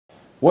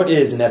What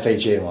is an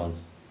FHA loan?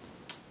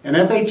 An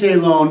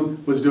FHA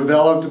loan was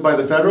developed by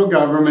the federal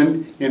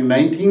government in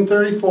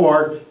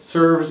 1934,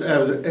 serves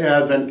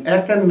as an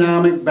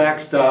economic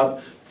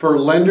backstop for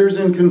lenders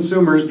and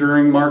consumers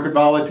during market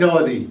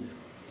volatility.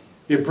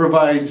 It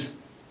provides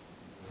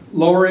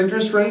lower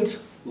interest rates,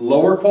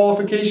 lower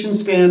qualification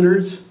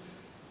standards,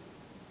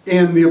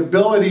 and the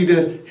ability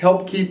to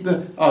help keep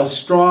a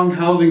strong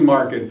housing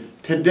market.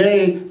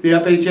 Today, the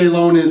FHA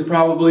loan is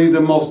probably the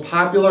most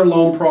popular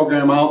loan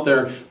program out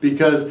there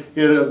because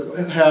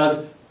it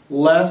has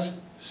less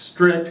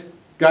strict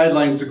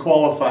guidelines to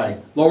qualify.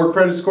 Lower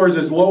credit scores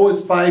as low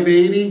as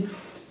 580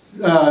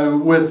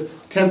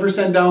 with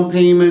 10% down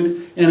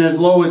payment, and as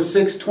low as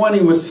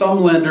 620 with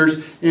some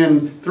lenders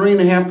and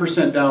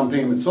 3.5% down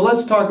payment. So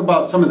let's talk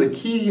about some of the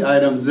key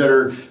items that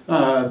are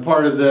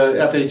part of the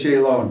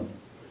FHA loan.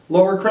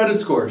 Lower credit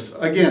scores.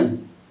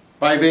 Again,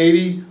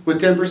 580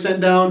 with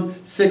 10% down,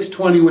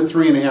 620 with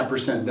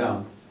 3.5%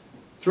 down.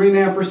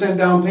 3.5%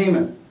 down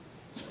payment.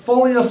 It's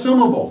fully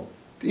assumable.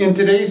 In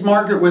today's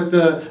market with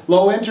the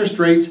low interest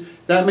rates,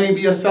 that may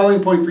be a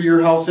selling point for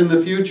your house in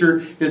the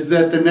future, is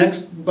that the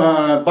next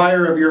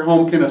buyer of your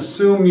home can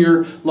assume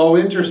your low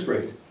interest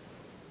rate.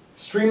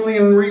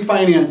 Streamlining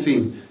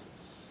refinancing.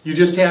 You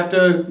just have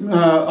to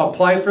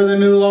apply for the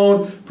new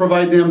loan,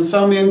 provide them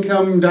some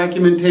income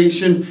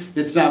documentation.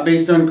 It's not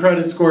based on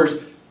credit scores.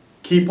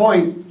 Key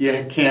point,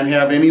 you can't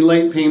have any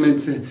late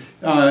payments in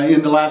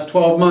the last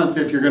 12 months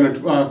if you're going to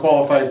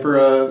qualify for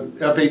a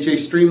FHA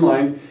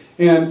Streamline.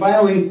 And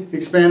finally,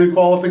 expanded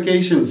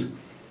qualifications.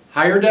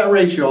 Higher debt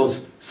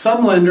ratios.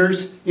 Some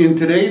lenders in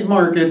today's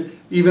market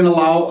even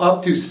allow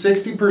up to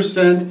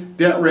 60%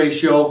 debt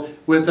ratio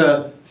with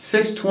a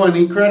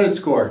 620 credit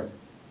score.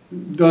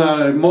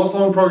 Most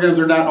loan programs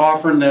are not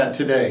offering that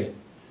today.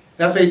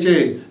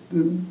 FHA,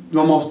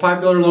 the most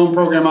popular loan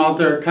program out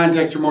there.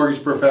 Contact your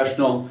mortgage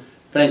professional.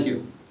 Thank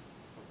you.